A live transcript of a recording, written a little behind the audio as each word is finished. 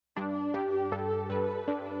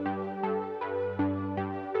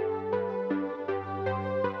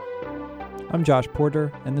I'm Josh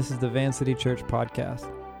Porter, and this is the Van City Church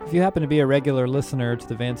Podcast. If you happen to be a regular listener to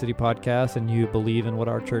the Van City Podcast and you believe in what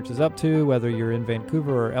our church is up to, whether you're in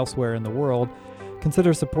Vancouver or elsewhere in the world,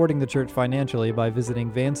 consider supporting the church financially by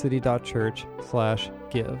visiting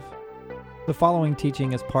vancity.church/give. The following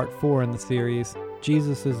teaching is part 4 in the series,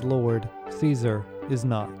 Jesus is Lord, Caesar is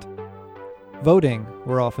not. Voting,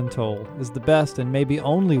 we're often told, is the best and maybe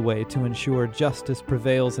only way to ensure justice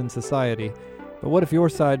prevails in society. But what if your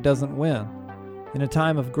side doesn't win? In a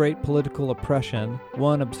time of great political oppression,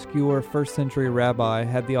 one obscure first-century rabbi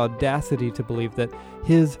had the audacity to believe that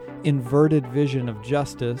his inverted vision of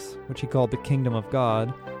justice, which he called the kingdom of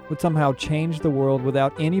God, would somehow change the world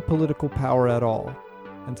without any political power at all.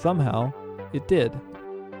 And somehow, it did.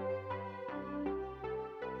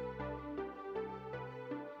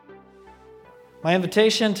 My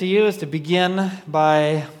invitation to you is to begin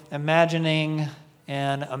by imagining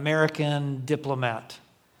an American diplomat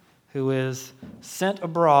who is sent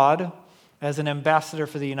abroad as an ambassador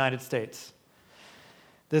for the United States.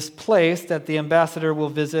 This place that the ambassador will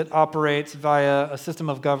visit operates via a system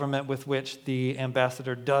of government with which the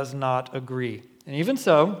ambassador does not agree. And even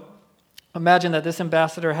so, imagine that this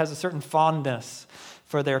ambassador has a certain fondness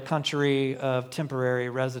for their country of temporary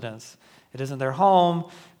residence. It isn't their home,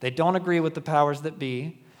 they don't agree with the powers that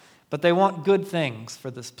be, but they want good things for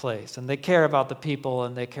this place, and they care about the people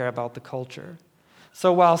and they care about the culture.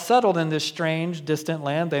 So while settled in this strange, distant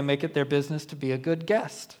land, they make it their business to be a good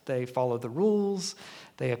guest. They follow the rules,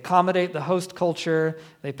 they accommodate the host culture,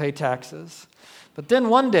 they pay taxes. But then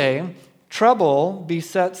one day, trouble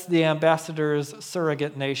besets the ambassador's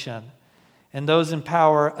surrogate nation, and those in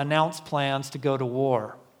power announce plans to go to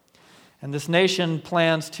war. And this nation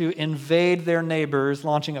plans to invade their neighbors,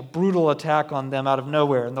 launching a brutal attack on them out of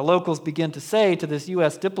nowhere. And the locals begin to say to this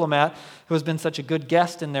U.S. diplomat, who has been such a good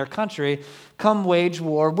guest in their country, "Come wage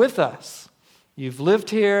war with us. You've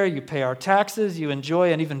lived here, you pay our taxes, you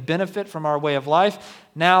enjoy and even benefit from our way of life.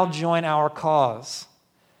 Now join our cause."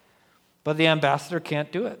 But the ambassador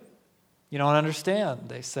can't do it. "You don't understand,"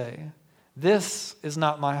 they say. "This is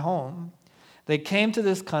not my home. They came to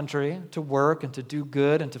this country to work and to do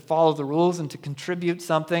good and to follow the rules and to contribute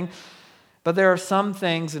something, but there are some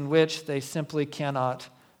things in which they simply cannot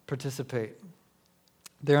participate.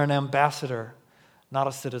 They're an ambassador, not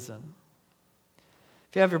a citizen."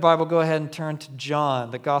 If you have your Bible, go ahead and turn to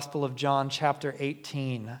John, the Gospel of John, chapter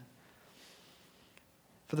 18.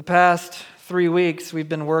 For the past 3 weeks, we've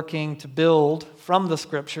been working to build from the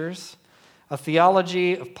Scriptures a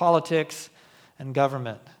theology of politics and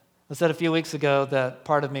government. I said a few weeks ago that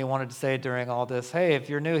part of me wanted to say during all this, hey, if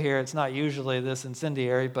you're new here, it's not usually this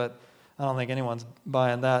incendiary, but I don't think anyone's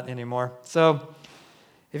buying that anymore. So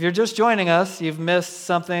if you're just joining us, you've missed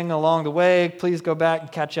something along the way, please go back and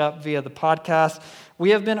catch up via the podcast.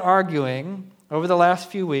 We have been arguing over the last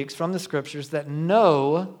few weeks from the Scriptures that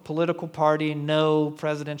no political party, no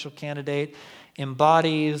presidential candidate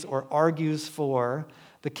embodies or argues for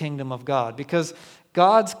the kingdom of God, because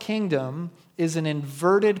God's kingdom is an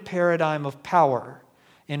inverted paradigm of power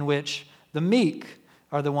in which the meek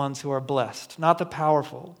are the ones who are blessed, not the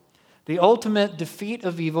powerful. The ultimate defeat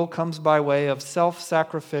of evil comes by way of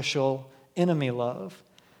self-sacrificial enemy love.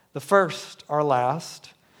 The first are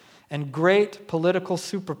last, and great political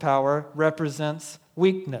superpower represents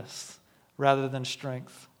weakness rather than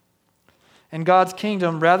strength. In God's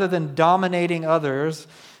kingdom, rather than dominating others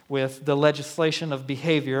with the legislation of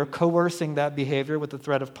behavior, coercing that behavior with the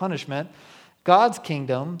threat of punishment, God's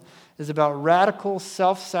kingdom is about radical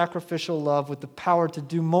self-sacrificial love with the power to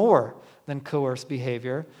do more than coerce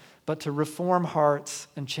behavior, but to reform hearts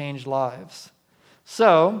and change lives.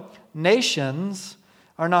 So, nations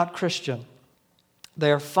are not Christian.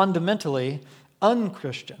 They are fundamentally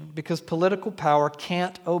unchristian because political power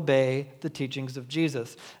can't obey the teachings of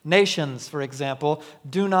Jesus. Nations, for example,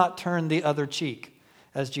 do not turn the other cheek,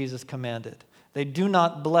 as Jesus commanded. They do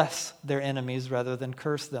not bless their enemies rather than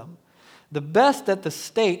curse them. The best that the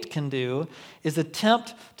state can do is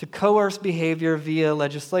attempt to coerce behavior via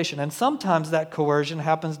legislation. And sometimes that coercion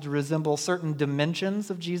happens to resemble certain dimensions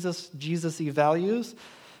of Jesus-y values,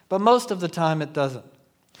 but most of the time it doesn't.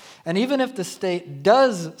 And even if the state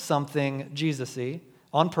does something Jesus-y,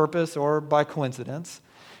 on purpose or by coincidence,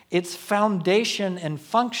 its foundation and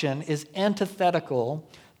function is antithetical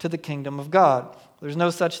to the kingdom of God. There's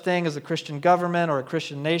no such thing as a Christian government or a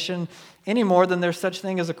Christian nation any more than there's such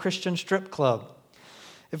thing as a Christian strip club.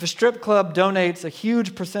 If a strip club donates a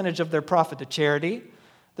huge percentage of their profit to charity,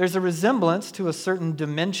 there's a resemblance to a certain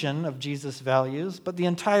dimension of Jesus' values, but the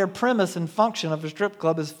entire premise and function of a strip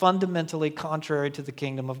club is fundamentally contrary to the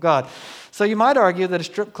kingdom of God. So you might argue that a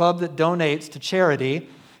strip club that donates to charity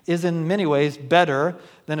is in many ways better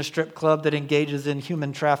than a strip club that engages in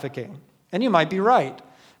human trafficking. And you might be right,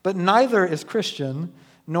 but neither is Christian,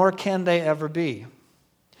 nor can they ever be.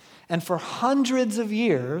 And for hundreds of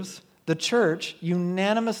years, the church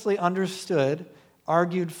unanimously understood,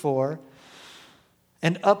 argued for,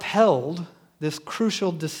 and upheld this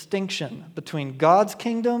crucial distinction between God's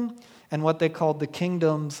kingdom and what they called the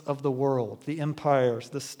kingdoms of the world, the empires,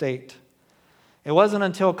 the state. It wasn't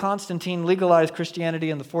until Constantine legalized Christianity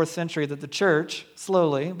in the 4th century that the church,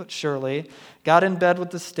 slowly but surely, got in bed with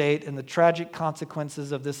the state, and the tragic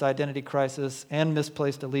consequences of this identity crisis and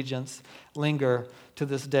misplaced allegiance linger to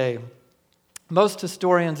this day. Most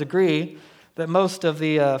historians agree that most of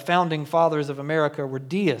the founding fathers of America were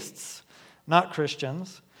deists, not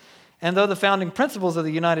Christians. And though the founding principles of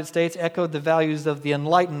the United States echoed the values of the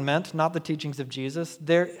Enlightenment, not the teachings of Jesus,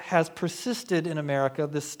 there has persisted in America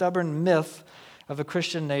this stubborn myth of a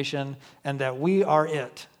Christian nation and that we are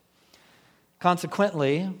it.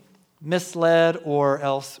 Consequently, misled or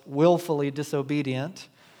else willfully disobedient,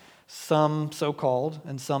 some so-called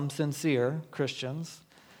and some sincere Christians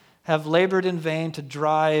have labored in vain to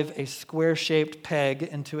drive a square-shaped peg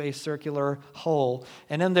into a circular hole.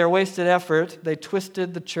 And in their wasted effort, they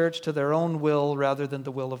twisted the church to their own will rather than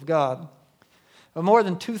the will of God. But more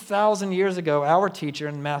than 2,000 years ago, our teacher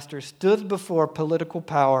and master stood before political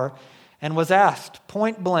power and was asked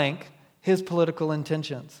point blank his political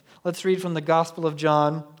intentions. Let's read from the Gospel of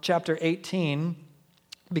John, chapter 18,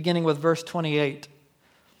 beginning with verse 28.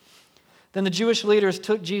 Then the Jewish leaders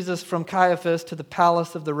took Jesus from Caiaphas to the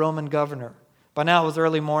palace of the Roman governor. By now it was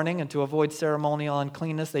early morning, and to avoid ceremonial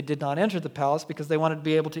uncleanness, they did not enter the palace because they wanted to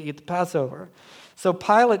be able to eat the Passover. So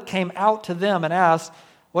Pilate came out to them and asked,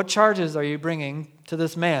 "What charges are you bringing to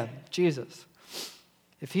this man, Jesus?"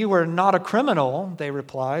 "If he were not a criminal," they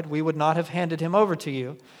replied, "we would not have handed him over to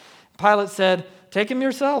you." Pilate said, "Take him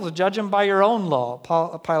yourselves, judge him by your own law."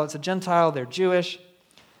 Pilate's a Gentile, they're Jewish.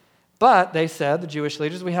 But, they said, the Jewish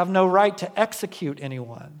leaders, "we have no right to execute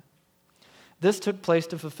anyone." This took place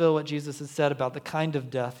to fulfill what Jesus had said about the kind of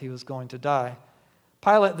death he was going to die.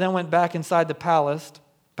 Pilate then went back inside the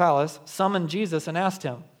palace, summoned Jesus, and asked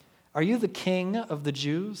him, "Are you the king of the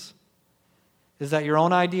Jews?" "Is that your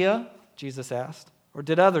own idea?" Jesus asked. "Or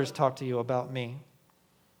did others talk to you about me?"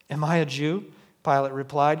 "Am I a Jew?" Pilate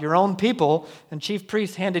replied. "Your own people and chief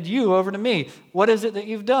priests handed you over to me. What is it that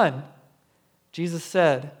you've done?" Jesus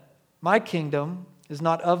said, "My kingdom is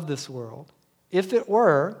not of this world. If it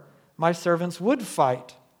were, my servants would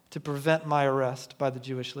fight to prevent my arrest by the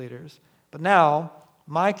Jewish leaders. But now,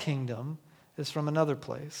 my kingdom is from another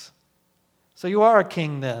place." "So you are a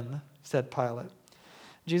king then," said Pilate.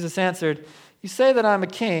 Jesus answered, "You say that I'm a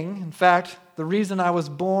king. In fact, the reason I was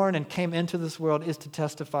born and came into this world is to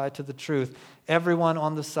testify to the truth. Everyone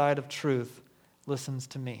on the side of truth listens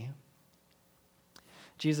to me."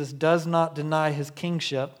 Jesus does not deny his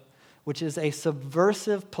kingship, which is a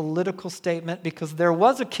subversive political statement because there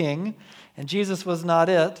was a king and Jesus was not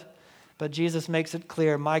it, but Jesus makes it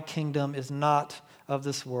clear, my kingdom is not of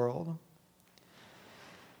this world.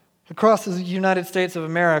 Across the United States of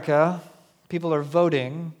America, people are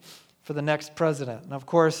voting for the next president. And of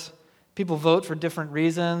course, people vote for different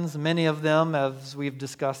reasons, many of them, as we've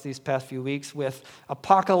discussed these past few weeks, with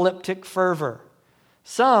apocalyptic fervor.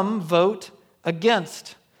 Some vote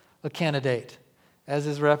against a candidate, as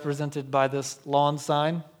is represented by this lawn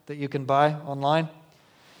sign that you can buy online.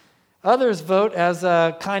 Others vote as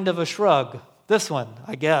a kind of a shrug. This one,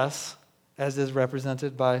 I guess, as is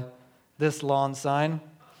represented by this lawn sign.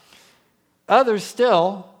 Others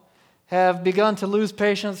still have begun to lose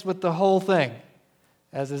patience with the whole thing,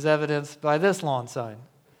 as is evidenced by this lawn sign.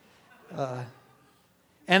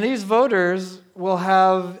 And these voters will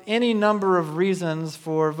have any number of reasons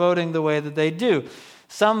for voting the way that they do.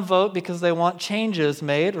 Some vote because they want changes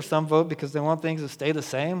made, or some vote because they want things to stay the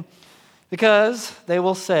same. Because they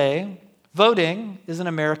will say, voting is an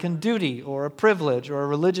American duty, or a privilege, or a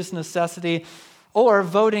religious necessity, or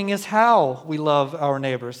voting is how we love our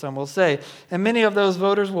neighbors, some will say. And many of those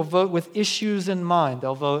voters will vote with issues in mind.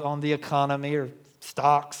 They'll vote on the economy or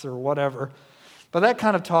stocks or whatever. But that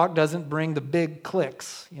kind of talk doesn't bring the big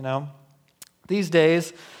clicks, you know. These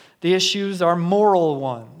days, the issues are moral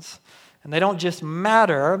ones. And they don't just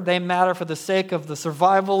matter, they matter for the sake of the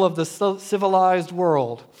survival of the civilized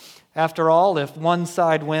world. After all, if one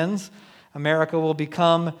side wins, America will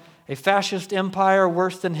become a fascist empire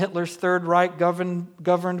worse than Hitler's Third Reich,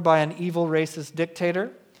 governed by an evil racist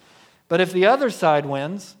dictator. But if the other side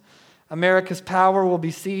wins, America's power will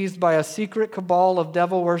be seized by a secret cabal of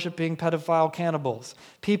devil-worshipping pedophile cannibals.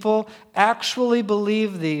 People actually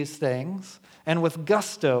believe these things, and with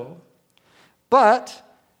gusto. But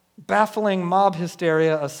baffling mob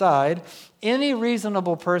hysteria aside, any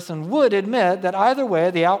reasonable person would admit that either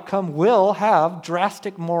way, the outcome will have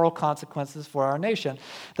drastic moral consequences for our nation.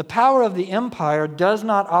 The power of the empire does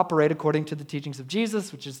not operate according to the teachings of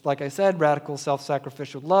Jesus, which is, like I said, radical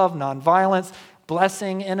self-sacrificial love, nonviolence,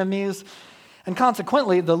 blessing enemies. And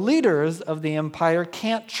consequently, the leaders of the empire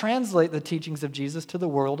can't translate the teachings of Jesus to the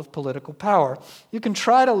world of political power. You can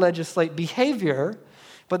try to legislate behavior,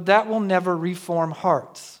 but that will never reform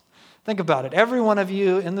hearts. Think about it. Every one of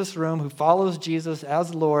you in this room who follows Jesus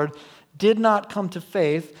as Lord did not come to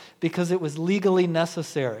faith because it was legally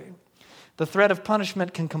necessary. The threat of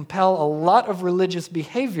punishment can compel a lot of religious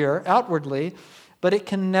behavior outwardly, but it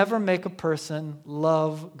can never make a person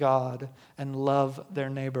love God and love their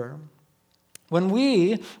neighbor. When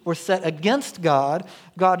we were set against God,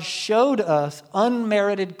 God showed us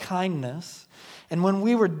unmerited kindness. And when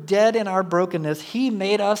we were dead in our brokenness, He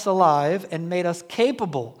made us alive and made us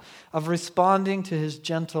capable of responding to His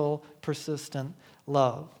gentle, persistent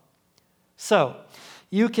love. So,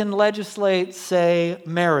 you can legislate, say,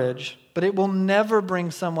 marriage, but it will never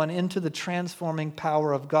bring someone into the transforming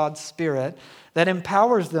power of God's Spirit that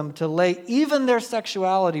empowers them to lay even their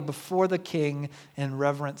sexuality before the King in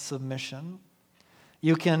reverent submission.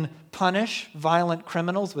 You can punish violent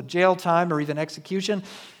criminals with jail time or even execution,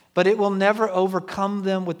 but it will never overcome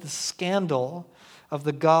them with the scandal of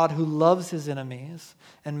the God who loves His enemies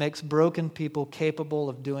and makes broken people capable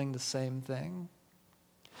of doing the same thing.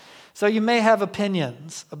 So you may have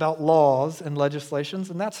opinions about laws and legislations,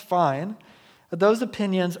 and that's fine, but those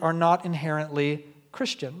opinions are not inherently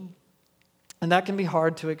Christian, and that can be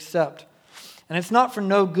hard to accept. And it's not for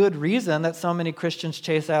no good reason that so many Christians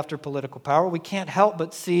chase after political power. We can't help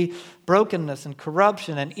but see brokenness and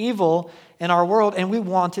corruption and evil in our world, and we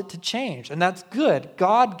want it to change. And that's good.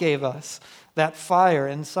 God gave us that fire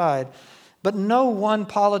inside. But no one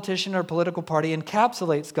politician or political party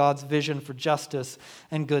encapsulates God's vision for justice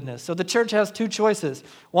and goodness. So the church has two choices.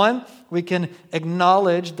 One, we can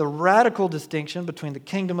acknowledge the radical distinction between the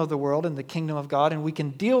kingdom of the world and the kingdom of God, and we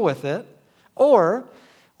can deal with it. Or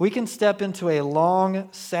we can step into a long,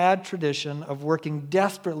 sad tradition of working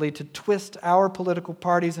desperately to twist our political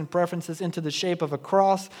parties and preferences into the shape of a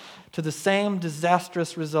cross to the same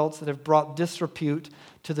disastrous results that have brought disrepute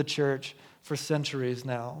to the church for centuries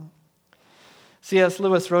now. C.S.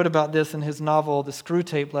 Lewis wrote about this in his novel, The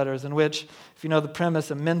Screwtape Letters, in which, if you know the premise,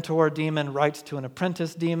 a mentor demon writes to an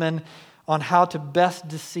apprentice demon on how to best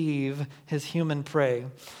deceive his human prey. And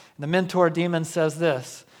the mentor demon says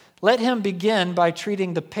this: let him begin by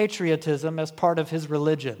treating the patriotism as part of his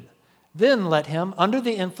religion. Then let him, under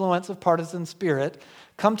the influence of partisan spirit,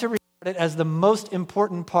 come to regard it as the most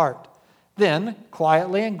important part. Then,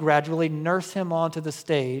 quietly and gradually nurse him onto the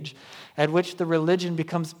stage at which the religion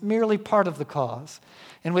becomes merely part of the cause,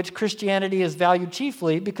 in which Christianity is valued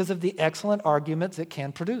chiefly because of the excellent arguments it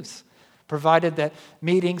can produce. Provided that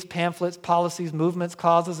meetings, pamphlets, policies, movements,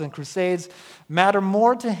 causes, and crusades matter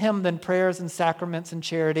more to him than prayers and sacraments and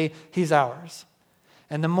charity, he's ours.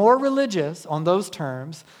 And the more religious on those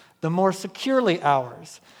terms, the more securely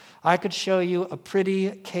ours. I could show you a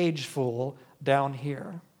pretty cage full down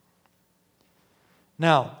here.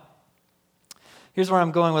 Now, here's where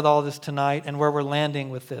I'm going with all this tonight and where we're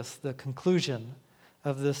landing with this, the conclusion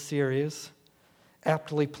of this series,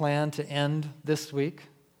 aptly planned to end this week.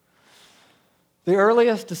 The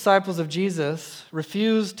earliest disciples of Jesus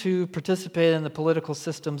refused to participate in the political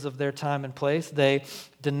systems of their time and place. They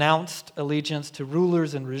denounced allegiance to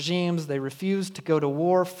rulers and regimes. They refused to go to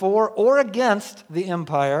war for or against the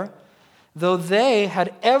empire, though they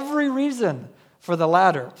had every reason for the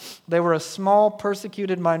latter. They were a small,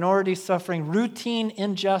 persecuted minority suffering routine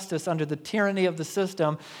injustice under the tyranny of the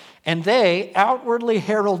system, and they outwardly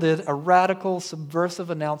heralded a radical, subversive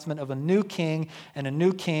announcement of a new king and a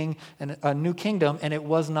new kingdom, and it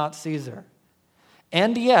was not Caesar.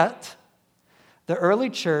 And yet, the early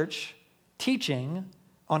church teaching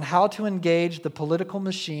on how to engage the political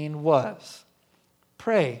machine was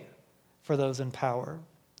pray for those in power.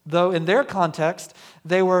 Though in their context,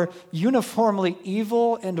 they were uniformly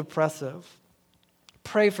evil and oppressive.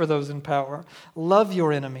 Pray for those in power. Love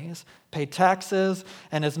your enemies. Pay taxes.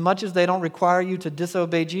 And as much as they don't require you to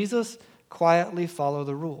disobey Jesus, quietly follow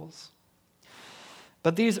the rules.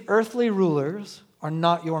 But these earthly rulers are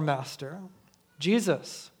not your master.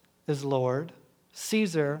 Jesus is Lord.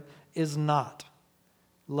 Caesar is not.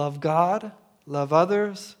 Love God. Love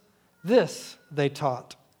others. This, they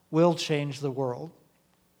taught, will change the world.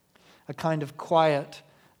 A kind of quiet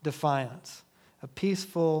defiance. A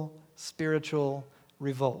peaceful, spiritual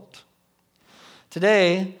revolt.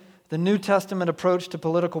 Today, The New Testament approach to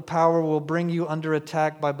political power will bring you under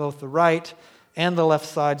attack by both the right and the left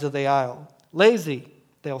sides of the aisle. Lazy,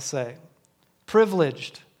 they'll say.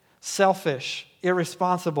 Privileged, selfish,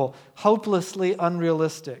 irresponsible, hopelessly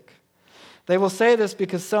unrealistic. They will say this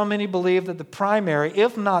because so many believe that the primary,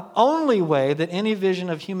 if not only way, that any vision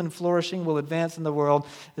of human flourishing will advance in the world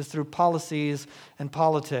is through policies and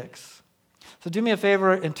politics. So do me a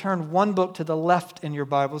favor and turn one book to the left in your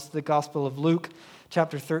Bibles, to the Gospel of Luke,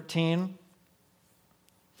 chapter 13.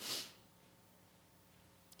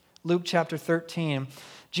 Luke chapter 13.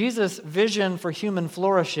 Jesus' vision for human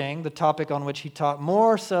flourishing, the topic on which he taught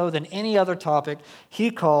more so than any other topic, he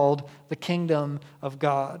called the kingdom of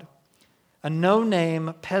God. A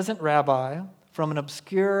no-name peasant rabbi from an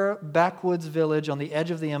obscure backwoods village on the edge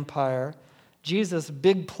of the empire, Jesus'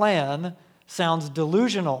 big plan sounds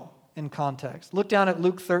delusional in context. Look down at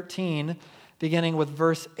Luke 13, beginning with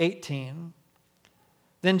verse 18.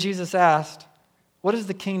 Then Jesus asked, "What is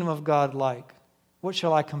the kingdom of God like? What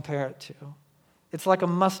shall I compare it to? It's like a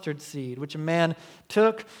mustard seed, which a man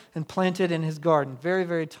took and planted in his garden, very,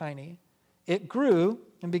 very tiny. It grew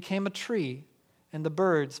and became a tree, and the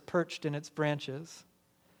birds perched in its branches."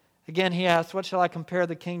 Again, he asked, "What shall I compare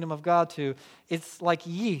the kingdom of God to? It's like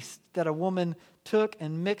yeast that a woman took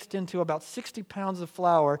and mixed into about 60 pounds of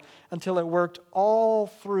flour until it worked all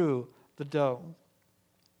through the dough."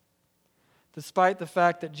 Despite the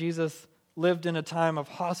fact that Jesus lived in a time of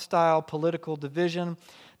hostile political division,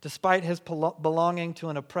 despite his belonging to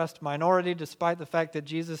an oppressed minority, despite the fact that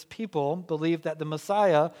Jesus' people believed that the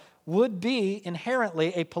Messiah would be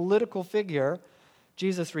inherently a political figure,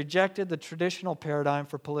 Jesus rejected the traditional paradigm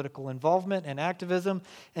for political involvement and activism,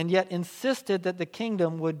 and yet insisted that the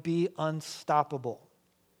kingdom would be unstoppable.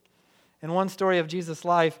 In one story of Jesus'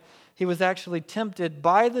 life, he was actually tempted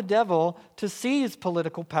by the devil to seize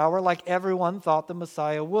political power like everyone thought the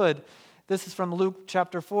Messiah would. This is from Luke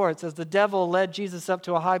chapter 4. It says, "The devil led Jesus up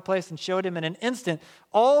to a high place and showed him in an instant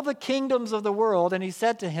all the kingdoms of the world. And he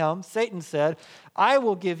said to him," Satan said, "I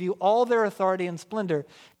will give you all their authority and splendor.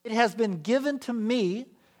 It has been given to me,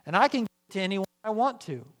 and I can give it to anyone I want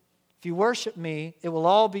to. If you worship me, it will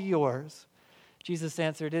all be yours." Jesus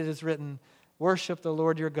answered, "It is written, worship the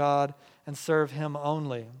Lord your God and serve him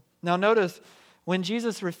only." Now notice, when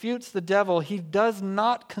Jesus refutes the devil, he does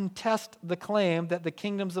not contest the claim that the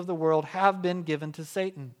kingdoms of the world have been given to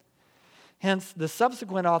Satan. Hence, the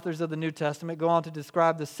subsequent authors of the New Testament go on to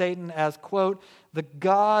describe the Satan as, quote, "the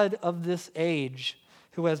god of this age,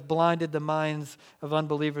 who has blinded the minds of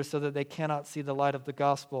unbelievers so that they cannot see the light of the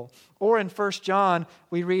gospel." Or in 1 John,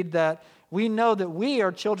 we read that we know that we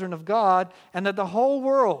are children of God and that the whole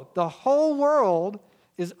world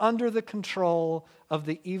is under the control of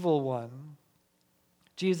the evil one.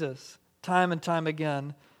 Jesus, time and time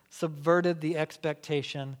again, subverted the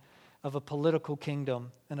expectation of a political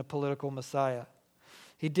kingdom and a political Messiah.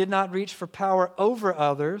 He did not reach for power over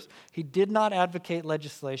others. He did not advocate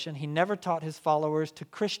legislation. He never taught his followers to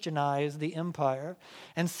Christianize the empire.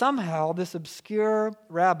 And somehow this obscure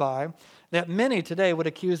rabbi that many today would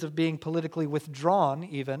accuse of being politically withdrawn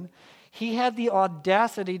even, he had the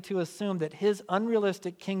audacity to assume that his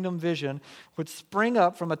unrealistic kingdom vision would spring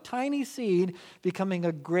up from a tiny seed becoming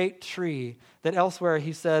a great tree that elsewhere,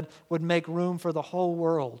 he said, would make room for the whole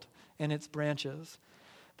world in its branches.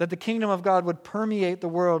 That the kingdom of God would permeate the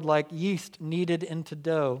world like yeast kneaded into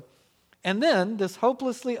dough. And then this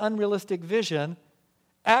hopelessly unrealistic vision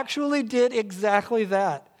actually did exactly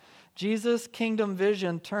that. Jesus' kingdom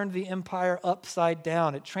vision turned the empire upside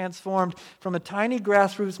down. It transformed from a tiny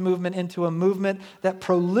grassroots movement into a movement that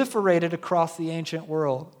proliferated across the ancient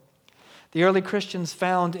world. The early Christians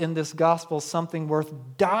found in this gospel something worth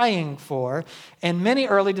dying for, and many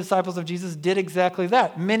early disciples of Jesus did exactly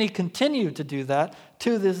that. Many continue to do that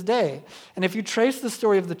to this day. And if you trace the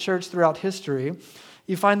story of the church throughout history,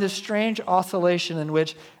 you find this strange oscillation in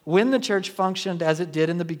which when the church functioned as it did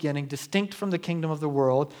in the beginning, distinct from the kingdom of the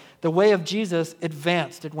world, the way of Jesus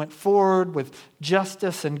advanced. It went forward with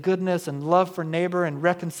justice and goodness and love for neighbor and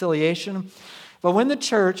reconciliation. But when the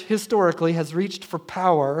church historically has reached for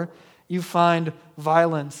power, you find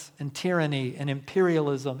violence and tyranny and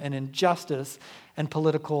imperialism and injustice and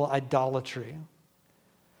political idolatry.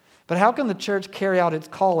 But how can the church carry out its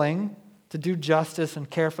calling to do justice and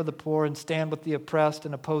care for the poor and stand with the oppressed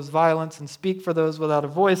and oppose violence and speak for those without a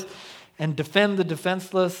voice and defend the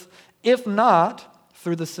defenseless, if not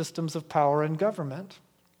through the systems of power and government?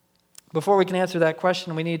 Before we can answer that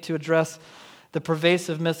question, we need to address the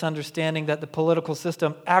pervasive misunderstanding that the political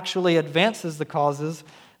system actually advances the causes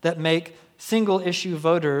that make single-issue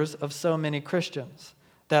voters of so many Christians,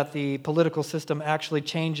 that the political system actually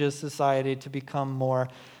changes society to become more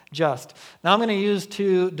just. Now I'm going to use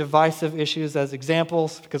two divisive issues as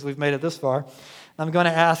examples because we've made it this far. I'm going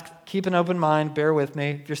to ask, keep an open mind, bear with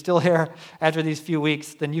me. If you're still here after these few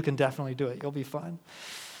weeks, then you can definitely do it. You'll be fine.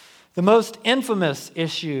 The most infamous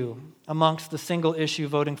issue amongst the single-issue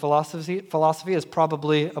voting philosophy is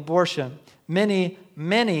probably abortion.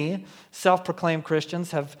 Many self-proclaimed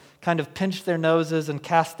Christians have kind of pinched their noses and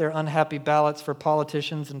cast their unhappy ballots for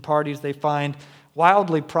politicians and parties they find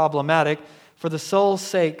wildly problematic for the sole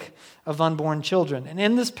sake of unborn children. And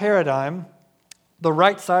in this paradigm, the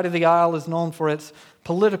right side of the aisle is known for its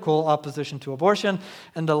political opposition to abortion,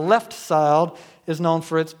 and the left side is known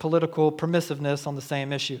for its political permissiveness on the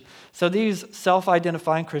same issue. So these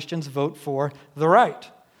self-identifying Christians vote for the right.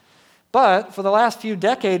 But for the last few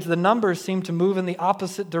decades, the numbers seem to move in the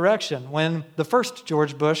opposite direction. When the first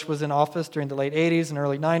George Bush was in office during the late 80s and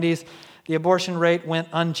early 90s, the abortion rate went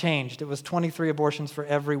unchanged. It was 23 abortions for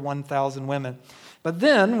every 1,000 women. But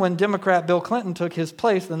then, when Democrat Bill Clinton took his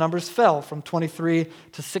place, the numbers fell from 23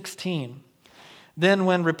 to 16. Then,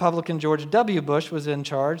 when Republican George W. Bush was in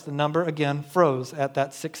charge, the number again froze at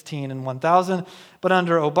that 16 in 1,000. But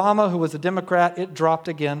under Obama, who was a Democrat, it dropped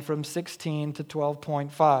again from 16 to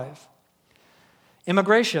 12.5.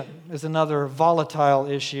 Immigration is another volatile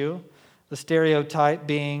issue, the stereotype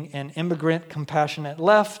being an immigrant compassionate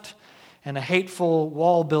left and a hateful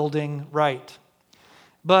wall-building right.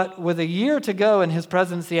 But with a year to go in his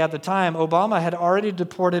presidency at the time, Obama had already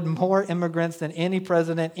deported more immigrants than any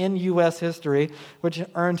president in U.S. history, which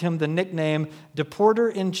earned him the nickname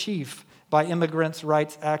Deporter-in-Chief by immigrants'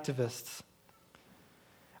 rights activists.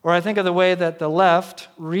 Or I think of the way that the left,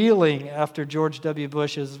 reeling after George W.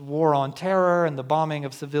 Bush's war on terror and the bombing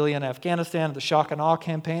of civilian Afghanistan, the shock and awe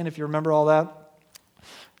campaign, if you remember all that,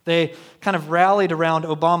 they kind of rallied around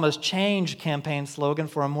Obama's change campaign slogan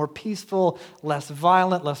for a more peaceful, less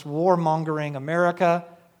violent, less warmongering America.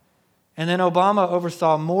 And then Obama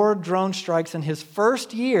oversaw more drone strikes in his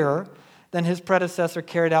first year than his predecessor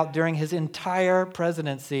carried out during his entire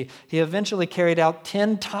presidency. He eventually carried out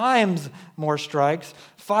 10 times more strikes,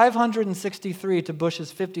 563 to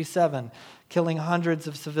Bush's 57, killing hundreds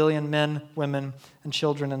of civilian men, women, and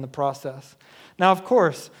children in the process. Now, of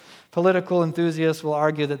course, political enthusiasts will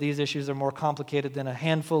argue that these issues are more complicated than a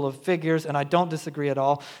handful of figures, and I don't disagree at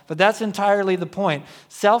all, but that's entirely the point.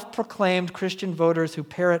 Self-proclaimed Christian voters who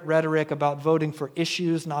parrot rhetoric about voting for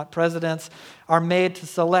issues, not presidents, are made to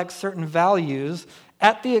select certain values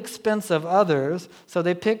at the expense of others, so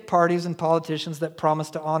they pick parties and politicians that promise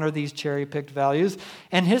to honor these cherry-picked values,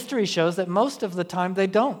 and history shows that most of the time they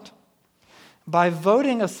don't. By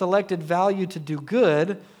voting a selected value to do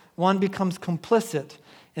good, one becomes complicit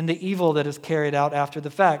in the evil that is carried out after the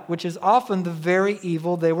fact, which is often the very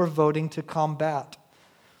evil they were voting to combat.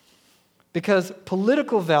 Because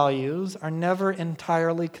political values are never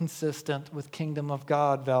entirely consistent with kingdom of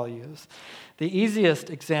God values. The easiest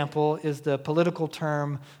example is the political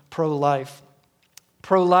term pro-life.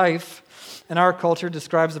 Pro-life in our culture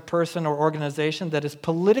describes a person or organization that is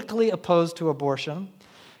politically opposed to abortion,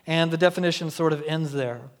 and the definition sort of ends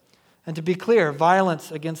there. And to be clear,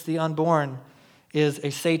 violence against the unborn is a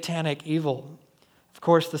satanic evil. Of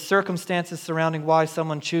course, the circumstances surrounding why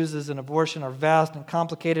someone chooses an abortion are vast and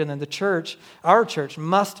complicated, and the church, our church,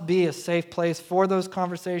 must be a safe place for those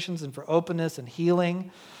conversations and for openness and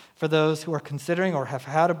healing for those who are considering or have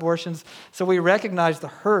had abortions. So we recognize the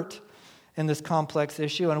hurt in this complex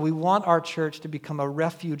issue, and we want our church to become a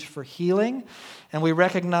refuge for healing, and we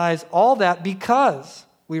recognize all that because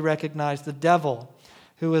we recognize the devil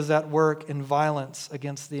who is at work in violence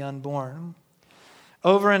against the unborn.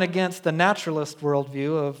 Over and against the naturalist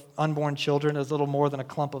worldview of unborn children as little more than a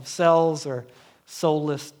clump of cells or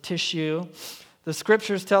soulless tissue, the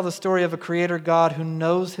scriptures tell the story of a creator God who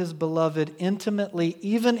knows his beloved intimately,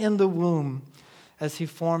 even in the womb, as he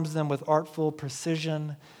forms them with artful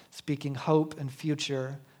precision, speaking hope and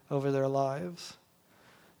future over their lives.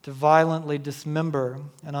 To violently dismember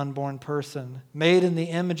an unborn person made in the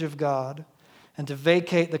image of God and to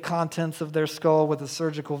vacate the contents of their skull with a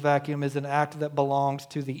surgical vacuum is an act that belongs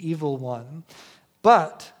to the evil one.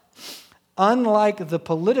 But, unlike the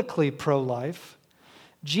politically pro-life,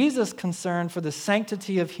 Jesus' concern for the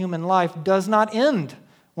sanctity of human life does not end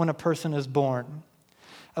when a person is born.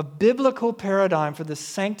 A biblical paradigm for the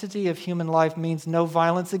sanctity of human life means no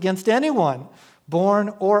violence against anyone,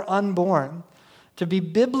 born or unborn. To be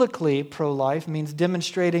biblically pro-life means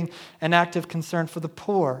demonstrating an active concern for the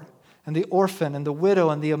poor and the orphan and the widow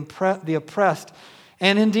and the oppressed,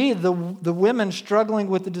 and indeed the women struggling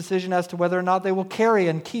with the decision as to whether or not they will carry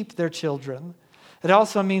and keep their children. It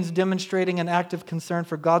also means demonstrating an active concern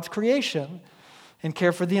for God's creation and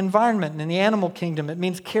care for the environment. And in the animal kingdom, it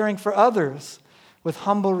means caring for others with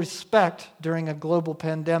humble respect during a global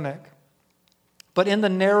pandemic. But in the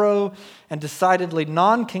narrow and decidedly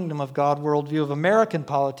non-kingdom of God worldview of American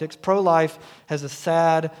politics, pro-life has a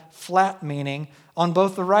sad, flat meaning on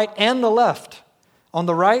both the right and the left. On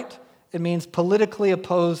the right, it means politically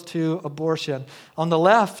opposed to abortion. On the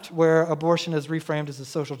left, where abortion is reframed as a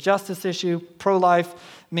social justice issue, pro-life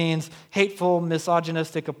means hateful,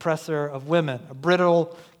 misogynistic oppressor of women, a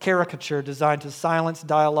brittle caricature designed to silence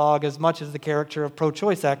dialogue as much as the caricature of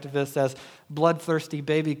pro-choice activists as bloodthirsty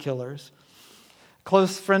baby killers. A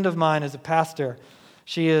close friend of mine is a pastor.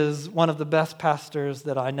 She is one of the best pastors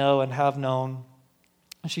that I know and have known.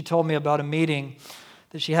 She told me about a meeting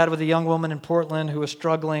that she had with a young woman in Portland who was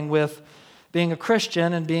struggling with being a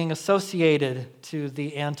Christian and being associated to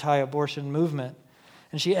the anti-abortion movement.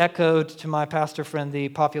 And she echoed to my pastor friend the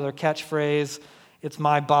popular catchphrase, "It's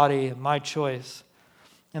my body, my choice."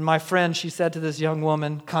 And my friend, she said to this young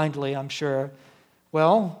woman, kindly, I'm sure,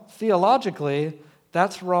 "Well, theologically,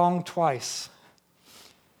 that's wrong twice.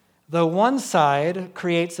 Though one side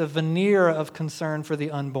creates a veneer of concern for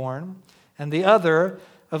the unborn, and the other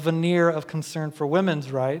a veneer of concern for women's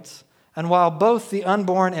rights, and while both the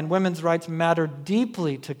unborn and women's rights matter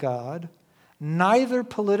deeply to God, neither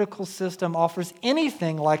political system offers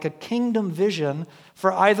anything like a kingdom vision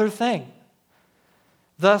for either thing.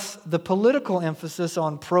 Thus, the political emphasis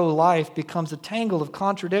on pro-life becomes a tangle of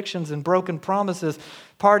contradictions and broken promises.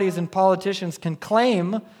 Parties and politicians can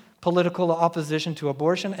claim political opposition to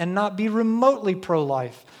abortion and not be remotely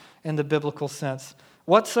pro-life in the biblical sense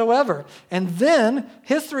whatsoever. And then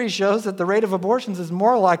history shows that the rate of abortions is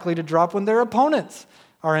more likely to drop when their opponents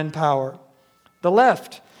are in power. The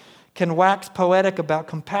left can wax poetic about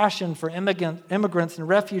compassion for immigrants and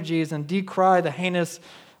refugees and decry the heinous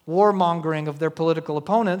warmongering of their political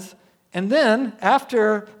opponents, and then,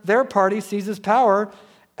 after their party seizes power,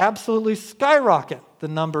 absolutely skyrocket the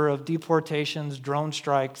number of deportations, drone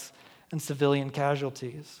strikes, and civilian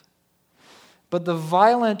casualties. But the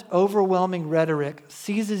violent, overwhelming rhetoric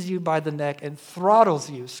seizes you by the neck and throttles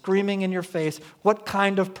you, screaming in your face, what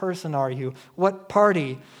kind of person are you? What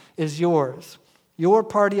party is yours? Your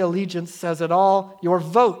party allegiance says it all. Your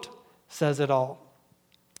vote says it all.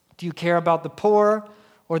 Do you care about the poor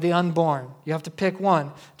or the unborn? You have to pick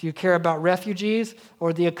one. Do you care about refugees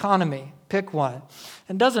or the economy? Pick one.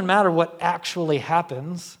 It doesn't matter what actually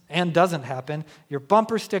happens and doesn't happen. Your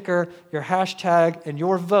bumper sticker, your hashtag, and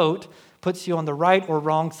your vote puts you on the right or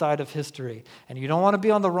wrong side of history. And you don't want to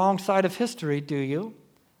be on the wrong side of history, do you?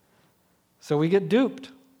 So we get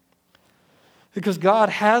duped. Because God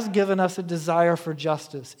has given us a desire for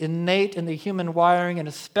justice, innate in the human wiring, and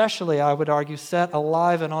especially, I would argue, set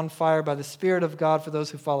alive and on fire by the Spirit of God for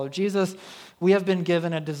those who follow Jesus. We have been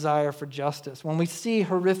given a desire for justice. When we see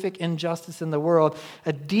horrific injustice in the world,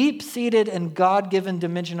 a deep-seated and God-given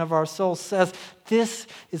dimension of our soul says, this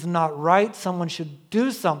is not right, someone should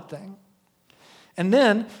do something. And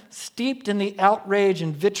then, steeped in the outrage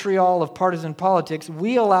and vitriol of partisan politics,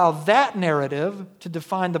 we allow that narrative to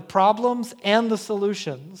define the problems and the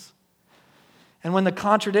solutions. And when the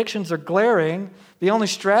contradictions are glaring, the only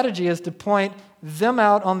strategy is to point them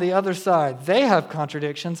out on the other side. They have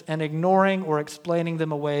contradictions, and ignoring or explaining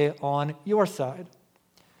them away on your side.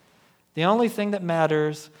 The only thing that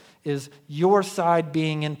matters is your side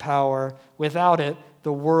being in power. Without it,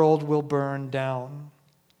 the world will burn down.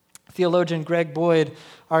 Theologian Greg Boyd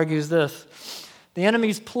argues this: the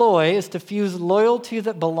enemy's ploy is to fuse loyalty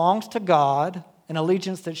that belongs to God, an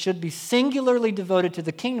allegiance that should be singularly devoted to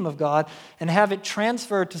the kingdom of God, and have it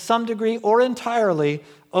transferred to some degree or entirely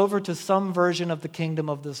over to some version of the kingdom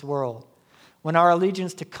of this world. When our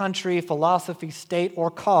allegiance to country, philosophy, state, or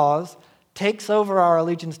cause takes over our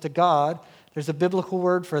allegiance to God, there's a biblical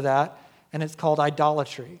word for that, and it's called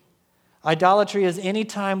idolatry. Idolatry is any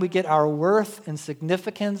time we get our worth and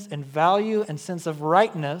significance and value and sense of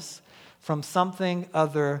rightness from something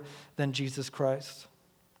other than Jesus Christ.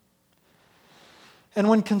 And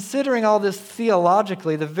when considering all this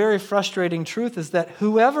theologically, the very frustrating truth is that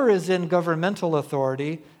whoever is in governmental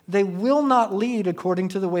authority, they will not lead according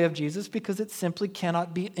to the way of Jesus because it simply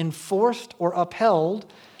cannot be enforced or upheld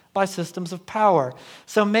by systems of power.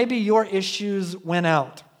 So maybe your issues win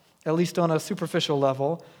out, at least on a superficial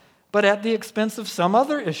level, but at the expense of some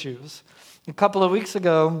other issues. A couple of weeks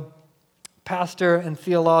ago, pastor and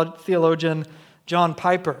theologian John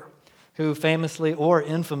Piper, who famously or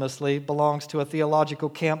infamously belongs to a theological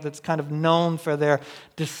camp that's kind of known for their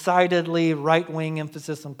decidedly right-wing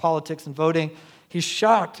emphasis on politics and voting, he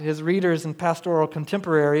shocked his readers and pastoral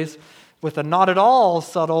contemporaries with a not at all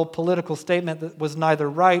subtle political statement that was neither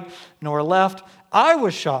right nor left, I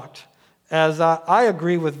was shocked, as I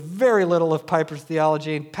agree with very little of Piper's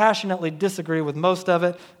theology and passionately disagree with most of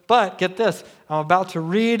it. But get this, I'm about to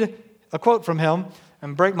read a quote from him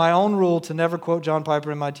and break my own rule to never quote John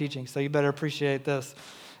Piper in my teaching, so you better appreciate this.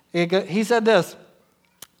 He said this,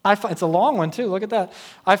 it's a long one too, look at that.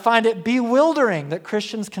 I find it bewildering that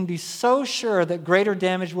Christians can be so sure that greater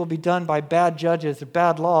damage will be done by bad judges or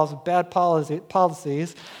bad laws or bad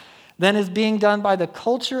policies than is being done by the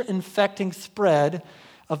culture-infecting spread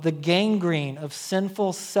of the gangrene of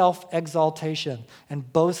sinful self-exaltation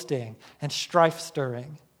and boasting and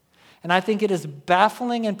strife-stirring. And I think it is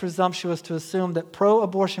baffling and presumptuous to assume that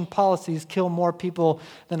pro-abortion policies kill more people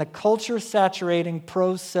than a culture-saturating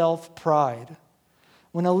pro-self pride.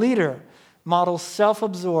 When a leader models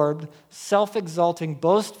self-absorbed, self-exalting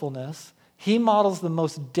boastfulness, he models the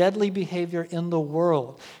most deadly behavior in the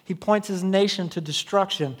world. He points his nation to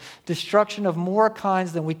destruction of more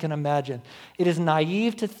kinds than we can imagine. It is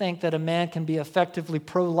naive to think that a man can be effectively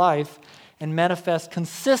pro-life and manifest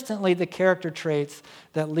consistently the character traits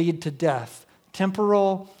that lead to death,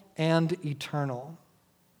 temporal and eternal.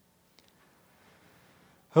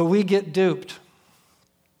 But we get duped.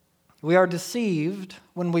 We are deceived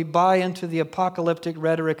when we buy into the apocalyptic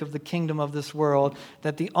rhetoric of the kingdom of this world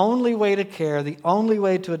that the only way to care, the only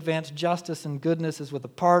way to advance justice and goodness is with a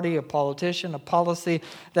party, a politician, a policy,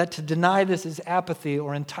 that to deny this is apathy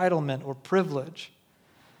or entitlement or privilege.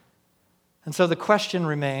 And so the question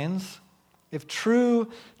remains, if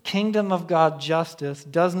true kingdom of God justice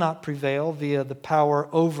does not prevail via the power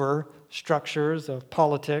over structures of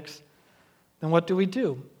politics, then what do we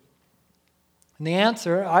do? And the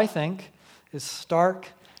answer, I think, is stark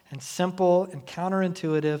and simple and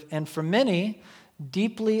counterintuitive and for many,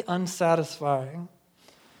 deeply unsatisfying.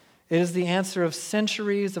 It is the answer of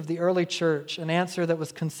centuries of the early church, an answer that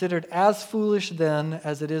was considered as foolish then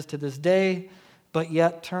as it is to this day, but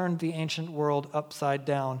yet turned the ancient world upside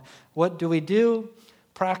down. What do?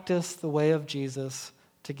 Practice the way of Jesus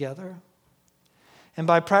together. And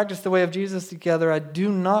by practice the way of Jesus together, I do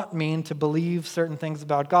not mean to believe certain things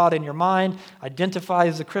about God in your mind, identify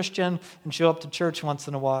as a Christian, and show up to church once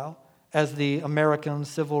in a while, as the American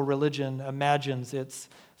civil religion imagines its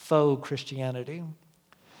faux Christianity.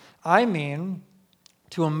 I mean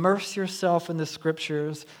to immerse yourself in the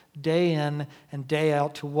Scriptures day in and day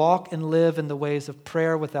out, to walk and live in the ways of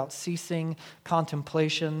prayer without ceasing,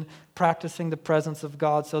 contemplation, practicing the presence of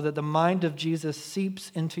God so that the mind of Jesus seeps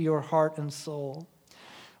into your heart and soul.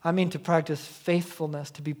 I mean to practice faithfulness,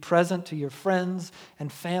 to be present to your friends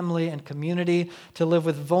and family and community, to live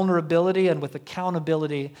with vulnerability and with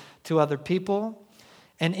accountability to other people.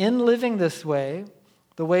 And in living this way,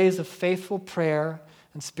 the ways of faithful prayer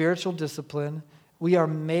and spiritual discipline, we are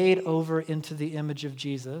made over into the image of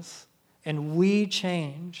Jesus, and we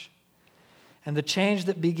change. And the change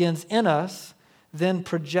that begins in us then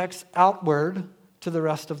projects outward to the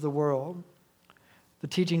rest of the world. The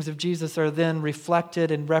teachings of Jesus are then reflected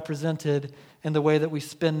and represented in the way that we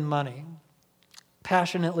spend money,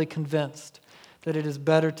 passionately convinced that it is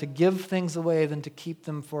better to give things away than to keep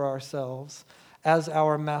them for ourselves, as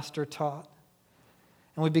our Master taught.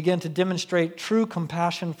 And we begin to demonstrate true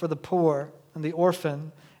compassion for the poor and the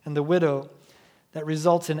orphan and the widow that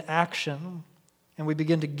results in action. And we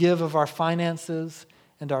begin to give of our finances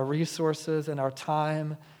and our resources and our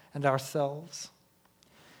time and ourselves.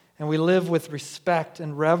 And we live with respect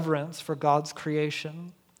and reverence for God's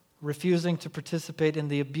creation, refusing to participate in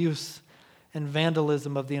the abuse and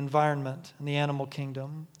vandalism of the environment and the animal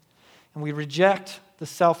kingdom. And we reject the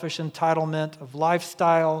selfish entitlement of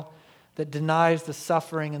lifestyle that denies the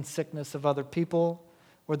suffering and sickness of other people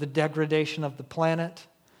or the degradation of the planet.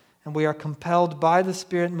 And we are compelled by the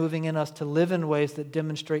Spirit moving in us to live in ways that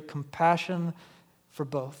demonstrate compassion for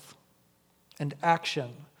both and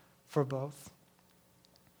action for both.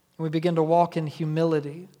 And we begin to walk in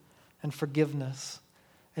humility and forgiveness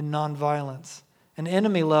and nonviolence, an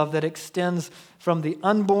enemy love that extends from the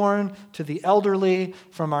unborn to the elderly,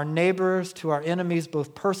 from our neighbors to our enemies,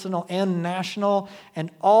 both personal and national,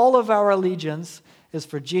 and all of our allegiance is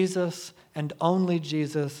for Jesus and only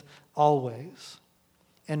Jesus always.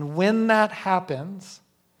 And when that happens,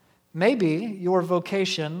 maybe your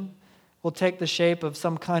vocation will take the shape of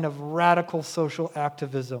some kind of radical social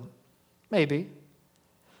activism. Maybe.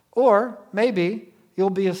 Or maybe you'll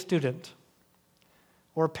be a student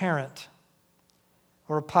or a parent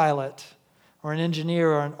or a pilot or an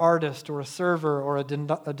engineer or an artist or a server or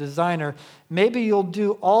a designer. Maybe you'll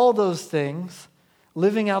do all those things,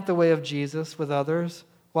 living out the way of Jesus with others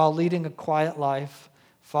while leading a quiet life,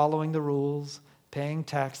 following the rules, paying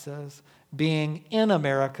taxes, being in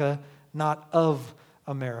America, not of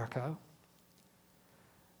America.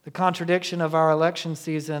 The contradiction of our election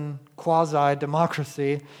season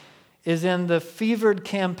quasi-democracy is in the fevered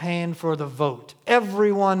campaign for the vote.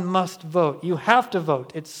 Everyone must vote. You have to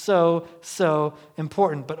vote. It's so, so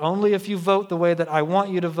important. But only if you vote the way that I want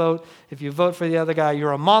you to vote. If you vote for the other guy,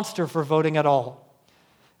 you're a monster for voting at all.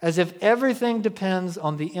 As if everything depends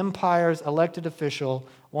on the empire's elected official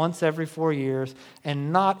once every 4 years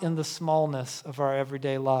and not in the smallness of our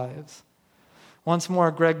everyday lives. Once more,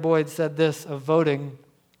 Greg Boyd said this of voting: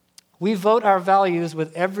 we vote our values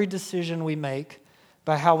with every decision we make,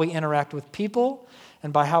 by how we interact with people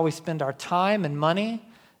and by how we spend our time and money.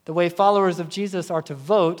 The way followers of Jesus are to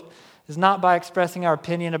vote is not by expressing our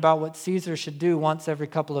opinion about what Caesar should do once every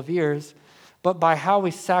couple of years, but by how we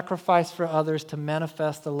sacrifice for others to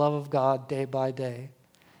manifest the love of God day by day.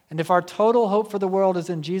 And if our total hope for the world is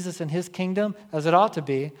in Jesus and his kingdom, as it ought to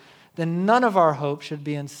be, then none of our hope should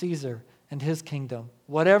be in Caesar and his kingdom,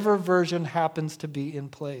 whatever version happens to be in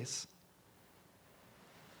place.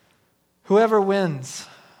 Whoever wins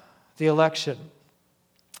the election,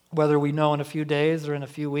 whether we know in a few days or in a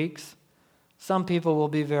few weeks, some people will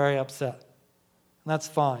be very upset. And that's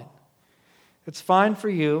fine. It's fine for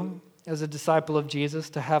you, as a disciple of Jesus,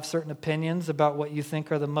 to have certain opinions about what you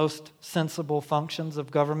think are the most sensible functions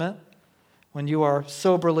of government, when you are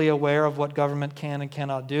soberly aware of what government can and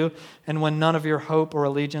cannot do, and when none of your hope or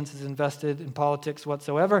allegiance is invested in politics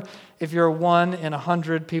whatsoever. If you're 1 in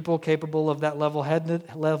 100 people capable of that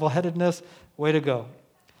level-headedness, way to go.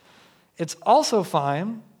 It's also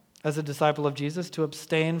fine, as a disciple of Jesus, to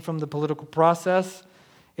abstain from the political process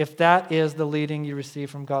if that is the leading you receive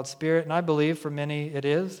from God's Spirit, and I believe for many it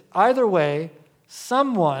is. Either way,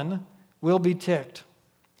 someone will be ticked.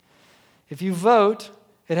 If you vote,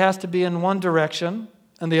 it has to be in one direction,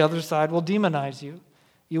 and the other side will demonize you.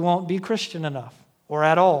 You won't be Christian enough, or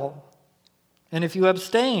at all. And if you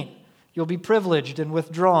abstain, you'll be privileged and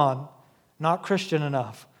withdrawn, not Christian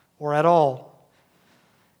enough, or at all.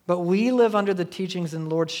 But we live under the teachings and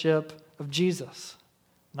lordship of Jesus,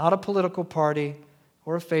 not a political party,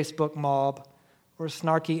 or a Facebook mob, or a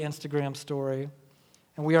snarky Instagram story.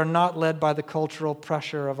 And we are not led by the cultural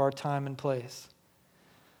pressure of our time and place.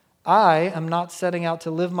 I am not setting out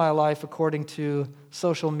to live my life according to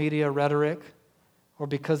social media rhetoric, or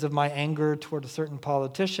because of my anger toward a certain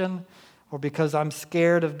politician, or because I'm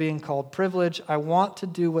scared of being called privileged. I want to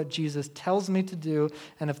do what Jesus tells me to do,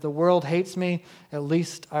 and if the world hates me, at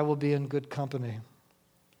least I will be in good company.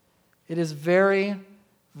 It is very,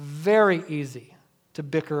 very easy to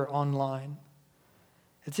bicker online.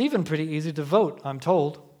 It's even pretty easy to vote, I'm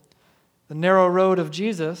told. The narrow road of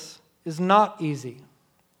Jesus is not easy.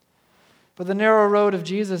 But the narrow road of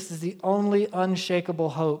Jesus is the only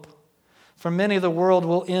unshakable hope. For many, the world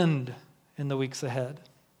will end in the weeks ahead.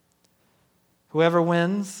 Whoever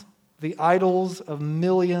wins, the idols of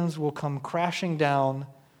millions will come crashing down,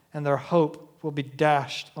 and their hope will be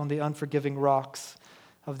dashed on the unforgiving rocks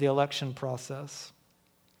of the election process.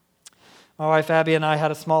 My wife Abby and I had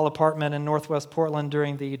a small apartment in Northwest Portland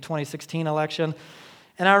during the 2016 election,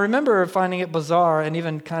 and I remember finding it bizarre and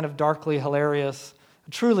even kind of darkly hilarious, a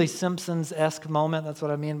truly Simpsons-esque moment, that's what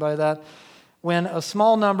I mean by that, when a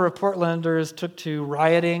small number of Portlanders took to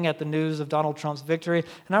rioting at the news of Donald Trump's victory.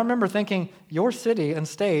 And I remember thinking, your city and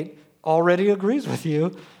state already agrees with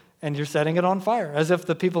you, and you're setting it on fire, as if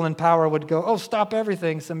the people in power would go, oh, stop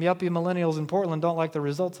everything. Some yuppie millennials in Portland don't like the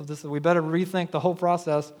results of this. We better rethink the whole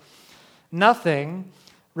process. Nothing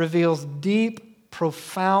reveals deep,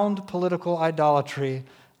 profound political idolatry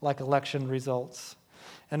like election results.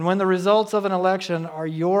 And when the results of an election are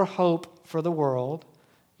your hope for the world,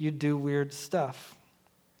 you do weird stuff.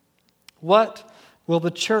 What will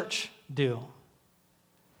the church do?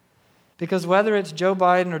 Because whether it's Joe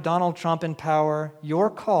Biden or Donald Trump in power, your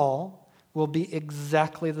call will be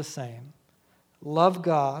exactly the same. Love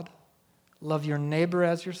God, love your neighbor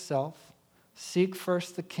as yourself, seek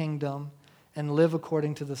first the kingdom, and live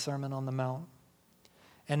according to the Sermon on the Mount.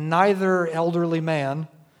 And neither elderly man,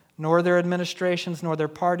 nor their administrations, nor their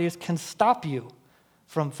parties can stop you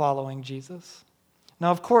from following Jesus.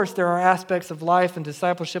 Now, of course, there are aspects of life and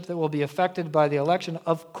discipleship that will be affected by the election.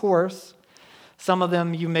 Of course, some of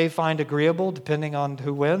them you may find agreeable, depending on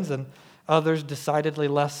who wins, and others decidedly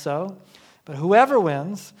less so. But whoever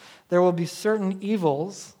wins, there will be certain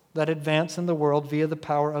evils that advance in the world via the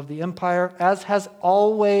power of the empire, as has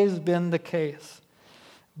always been the case.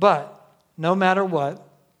 But no matter what,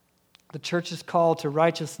 the church's call to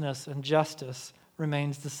righteousness and justice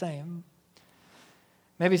remains the same.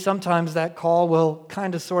 Maybe sometimes that call will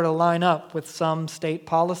kind of sort of line up with some state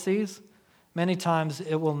policies. Many times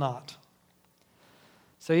it will not.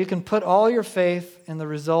 So you can put all your faith in the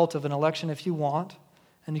result of an election if you want,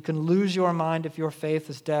 and you can lose your mind if your faith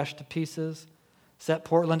is dashed to pieces. Set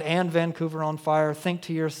Portland and Vancouver on fire. Think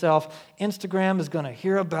to yourself, Instagram is going to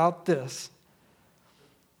hear about this.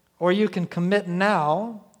 Or you can commit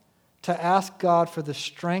now to ask God for the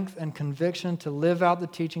strength and conviction to live out the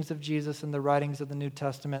teachings of Jesus and the writings of the New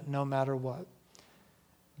Testament no matter what,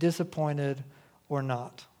 disappointed or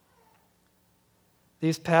not.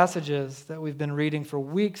 These passages that we've been reading for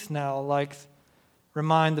weeks now,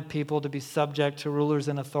 remind the people to be subject to rulers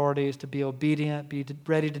and authorities, to be obedient, be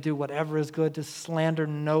ready to do whatever is good, to slander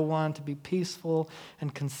no one, to be peaceful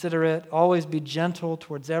and considerate, always be gentle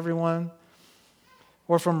towards everyone.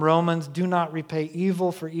 Or from Romans, do not repay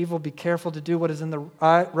evil for evil. Be careful to do what is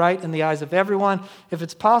right in the eyes of everyone. If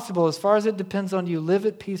it's possible, as far as it depends on you, live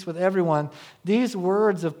at peace with everyone. These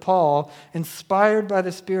words of Paul, inspired by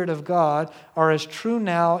the Spirit of God, are as true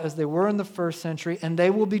now as they were in the first century, and they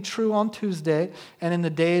will be true on Tuesday and in the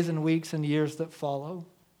days and weeks and years that follow.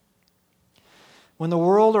 When the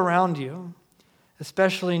world around you,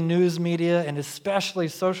 especially news media and especially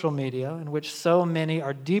social media, in which so many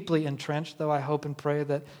are deeply entrenched, though I hope and pray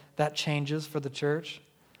that that changes for the church.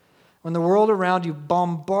 When the world around you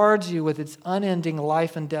bombards you with its unending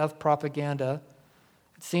life and death propaganda,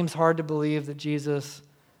 it seems hard to believe that Jesus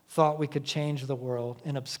thought we could change the world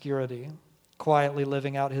in obscurity, quietly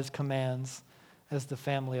living out his commands as the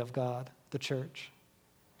family of God, the church.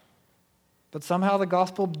 But somehow the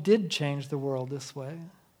gospel did change the world this way.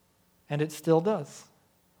 And it still does.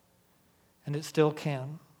 And it still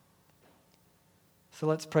can. So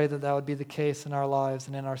let's pray that that would be the case in our lives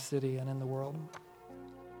and in our city and in the world.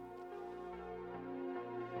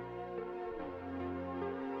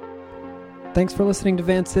 Thanks for listening to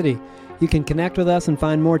Van City. You can connect with us and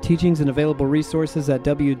find more teachings and available resources at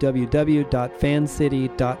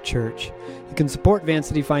www.vancity.church. You can support Van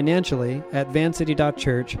City financially at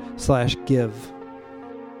vancity.church/give.